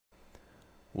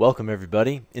Welcome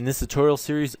everybody. In this tutorial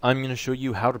series, I'm going to show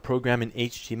you how to program in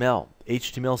HTML.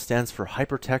 HTML stands for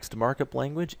Hypertext Markup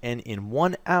Language, and in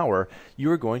 1 hour,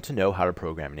 you are going to know how to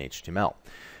program in HTML.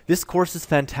 This course is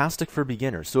fantastic for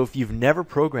beginners, so if you've never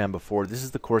programmed before, this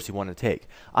is the course you want to take.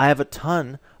 I have a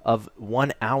ton of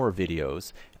 1 hour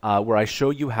videos where I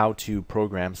show you how to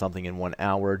program something in 1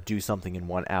 hour, do something in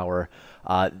 1 hour.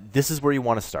 This is where you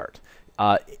want to start.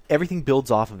 Everything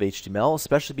builds off of HTML,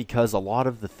 especially because a lot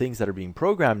of the things that are being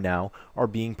programmed now are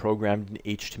being programmed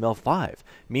in HTML5,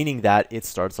 meaning that it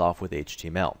starts off with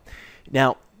HTML.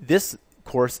 Now, this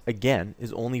course, again,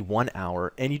 is only 1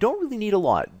 hour, and you don't really need a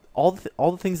lot. All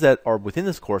the things that are within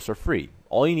this course are free.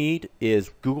 All you need is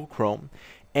Google Chrome,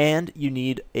 and you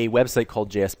need a website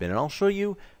called JSBin, and I'll show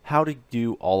you how to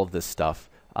do all of this stuff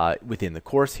within the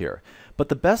course here. But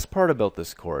the best part about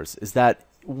this course is that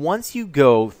once you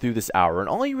go through this hour, and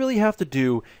all you really have to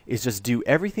do is just do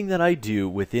everything that I do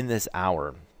within this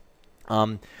hour,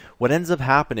 what ends up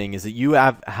happening is that you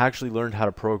have actually learned how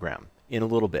to program in a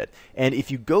little bit. And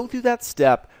if you go through that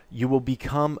step, you will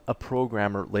become a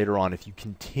programmer later on if you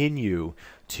continue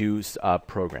to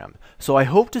program. So I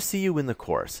hope to see you in the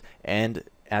course, and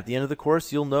at the end of the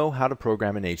course, you'll know how to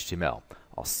program in HTML.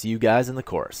 I'll see you guys in the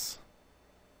course.